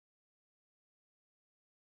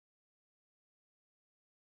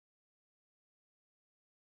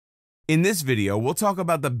In this video, we'll talk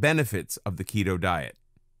about the benefits of the keto diet.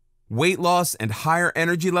 Weight loss and higher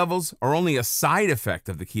energy levels are only a side effect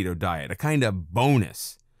of the keto diet, a kind of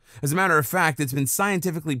bonus. As a matter of fact, it's been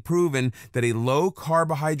scientifically proven that a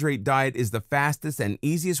low-carbohydrate diet is the fastest and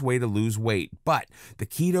easiest way to lose weight, but the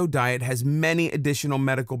keto diet has many additional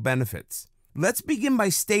medical benefits. Let's begin by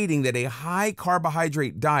stating that a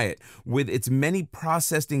high-carbohydrate diet with its many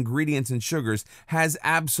processed ingredients and sugars has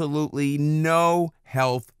absolutely no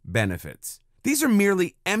health benefits. These are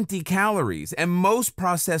merely empty calories, and most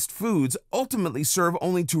processed foods ultimately serve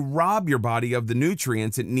only to rob your body of the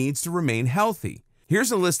nutrients it needs to remain healthy.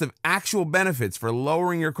 Here's a list of actual benefits for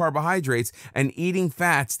lowering your carbohydrates and eating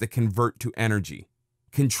fats that convert to energy.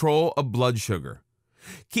 Control of blood sugar.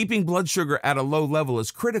 Keeping blood sugar at a low level is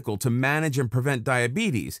critical to manage and prevent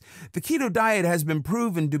diabetes. The keto diet has been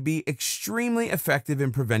proven to be extremely effective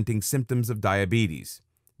in preventing symptoms of diabetes.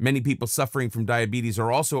 Many people suffering from diabetes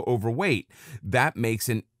are also overweight. That makes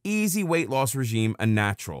an easy weight loss regime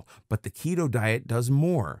unnatural, but the keto diet does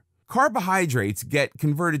more. Carbohydrates get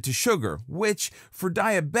converted to sugar, which for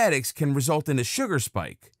diabetics can result in a sugar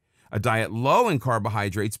spike. A diet low in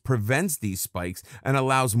carbohydrates prevents these spikes and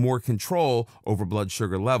allows more control over blood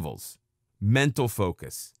sugar levels. Mental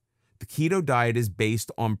focus. The keto diet is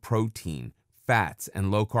based on protein, fats, and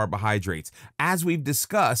low carbohydrates. As we've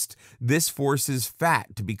discussed, this forces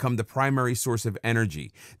fat to become the primary source of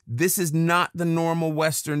energy. This is not the normal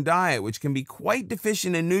Western diet, which can be quite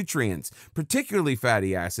deficient in nutrients, particularly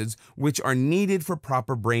fatty acids, which are needed for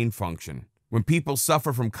proper brain function. When people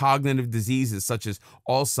suffer from cognitive diseases such as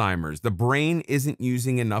Alzheimer's, the brain isn't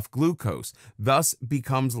using enough glucose, thus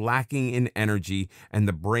becomes lacking in energy, and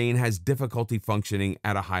the brain has difficulty functioning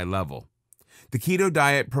at a high level. The keto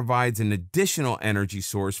diet provides an additional energy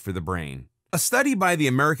source for the brain. A study by the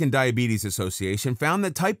American Diabetes Association found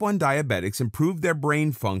that type 1 diabetics improved their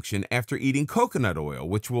brain function after eating coconut oil,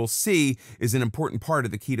 which we'll see is an important part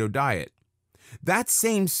of the keto diet. That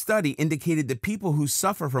same study indicated that people who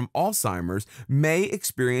suffer from Alzheimer's may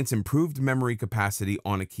experience improved memory capacity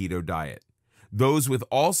on a keto diet. Those with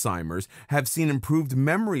Alzheimer's have seen improved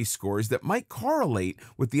memory scores that might correlate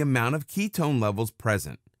with the amount of ketone levels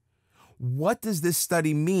present. What does this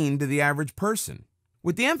study mean to the average person?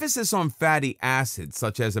 With the emphasis on fatty acids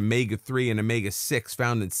such as omega-3 and omega-6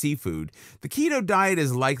 found in seafood, the keto diet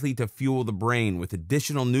is likely to fuel the brain with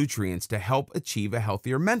additional nutrients to help achieve a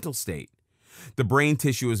healthier mental state. The brain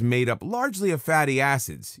tissue is made up largely of fatty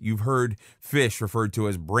acids. You've heard fish referred to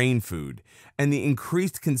as brain food, and the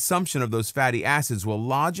increased consumption of those fatty acids will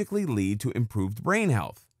logically lead to improved brain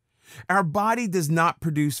health. Our body does not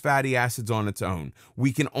produce fatty acids on its own.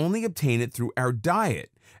 We can only obtain it through our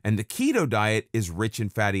diet, and the keto diet is rich in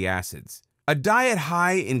fatty acids. A diet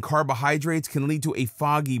high in carbohydrates can lead to a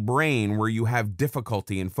foggy brain where you have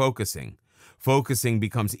difficulty in focusing. Focusing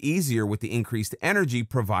becomes easier with the increased energy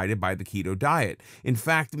provided by the keto diet. In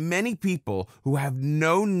fact, many people who have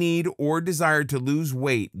no need or desire to lose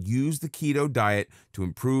weight use the keto diet to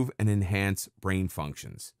improve and enhance brain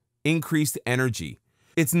functions. Increased energy.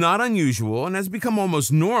 It's not unusual and has become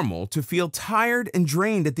almost normal to feel tired and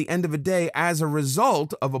drained at the end of a day as a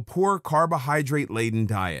result of a poor carbohydrate-laden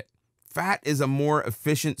diet. Fat is a more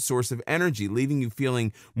efficient source of energy, leaving you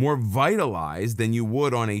feeling more vitalized than you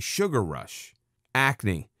would on a sugar rush.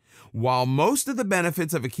 Acne. While most of the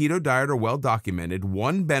benefits of a keto diet are well documented,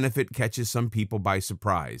 one benefit catches some people by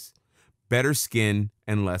surprise: better skin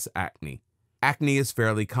and less acne. Acne is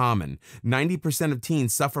fairly common. 90% of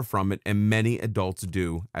teens suffer from it, and many adults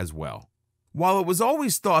do as well. While it was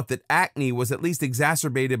always thought that acne was at least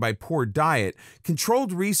exacerbated by poor diet,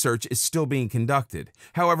 controlled research is still being conducted.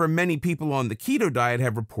 However, many people on the keto diet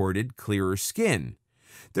have reported clearer skin.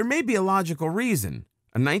 There may be a logical reason.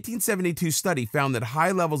 A 1972 study found that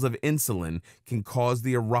high levels of insulin can cause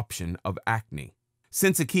the eruption of acne.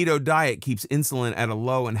 Since a keto diet keeps insulin at a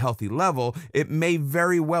low and healthy level, it may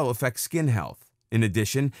very well affect skin health. In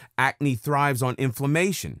addition, acne thrives on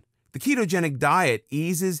inflammation. The ketogenic diet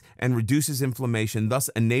eases and reduces inflammation, thus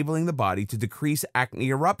enabling the body to decrease acne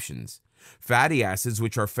eruptions. Fatty acids,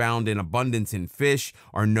 which are found in abundance in fish,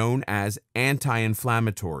 are known as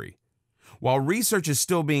anti-inflammatory. While research is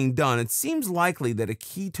still being done, it seems likely that a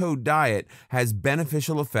keto diet has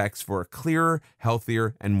beneficial effects for a clearer,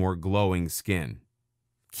 healthier, and more glowing skin.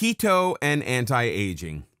 Keto and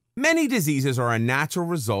anti-aging. Many diseases are a natural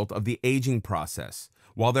result of the aging process.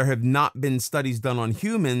 While there have not been studies done on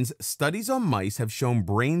humans, studies on mice have shown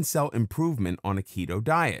brain cell improvement on a keto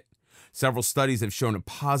diet. Several studies have shown a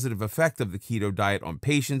positive effect of the keto diet on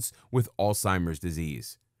patients with Alzheimer's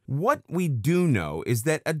disease. What we do know is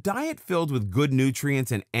that a diet filled with good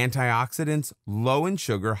nutrients and antioxidants, low in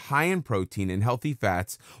sugar, high in protein and healthy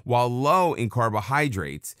fats, while low in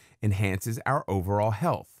carbohydrates, enhances our overall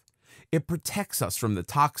health. It protects us from the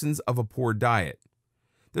toxins of a poor diet.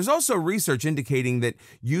 There's also research indicating that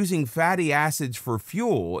using fatty acids for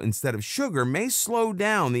fuel instead of sugar may slow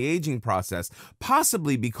down the aging process,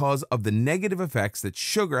 possibly because of the negative effects that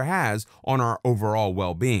sugar has on our overall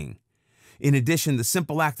well-being. In addition, the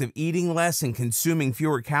simple act of eating less and consuming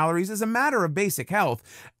fewer calories is a matter of basic health,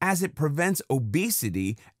 as it prevents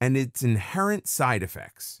obesity and its inherent side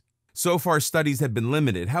effects. So far, studies have been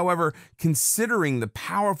limited. However, considering the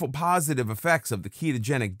powerful positive effects of the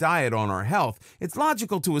ketogenic diet on our health, it's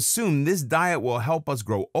logical to assume this diet will help us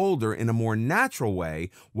grow older in a more natural way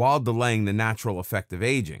while delaying the natural effect of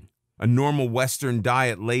aging. A normal Western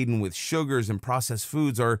diet laden with sugars and processed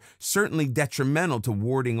foods are certainly detrimental to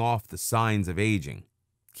warding off the signs of aging.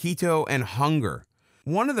 Keto and hunger.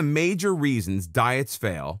 One of the major reasons diets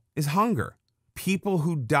fail is hunger. People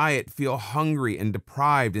who diet feel hungry and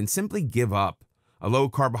deprived and simply give up. A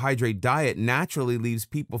low-carbohydrate diet naturally leaves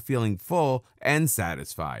people feeling full and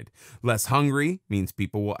satisfied. Less hungry means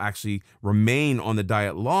people will actually remain on the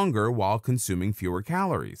diet longer while consuming fewer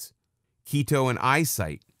calories. Keto and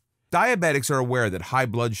eyesight. Diabetics are aware that high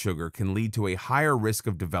blood sugar can lead to a higher risk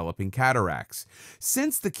of developing cataracts.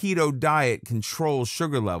 Since the keto diet controls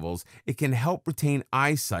sugar levels, it can help retain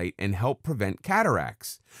eyesight and help prevent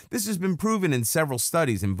cataracts. This has been proven in several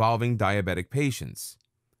studies involving diabetic patients.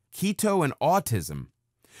 Keto and autism.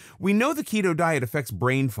 We know the keto diet affects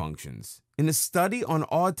brain functions. In a study on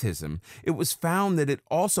autism, it was found that it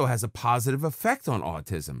also has a positive effect on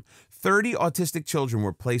autism. 30 autistic children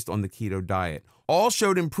were placed on the keto diet. All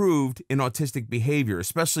showed improved in autistic behavior,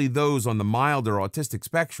 especially those on the milder autistic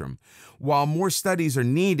spectrum. While more studies are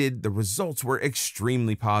needed, the results were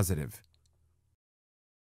extremely positive.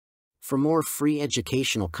 For more free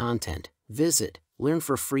educational content, visit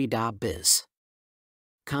learnforfree.biz.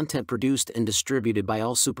 Content produced and distributed by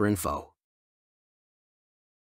AllSuperInfo.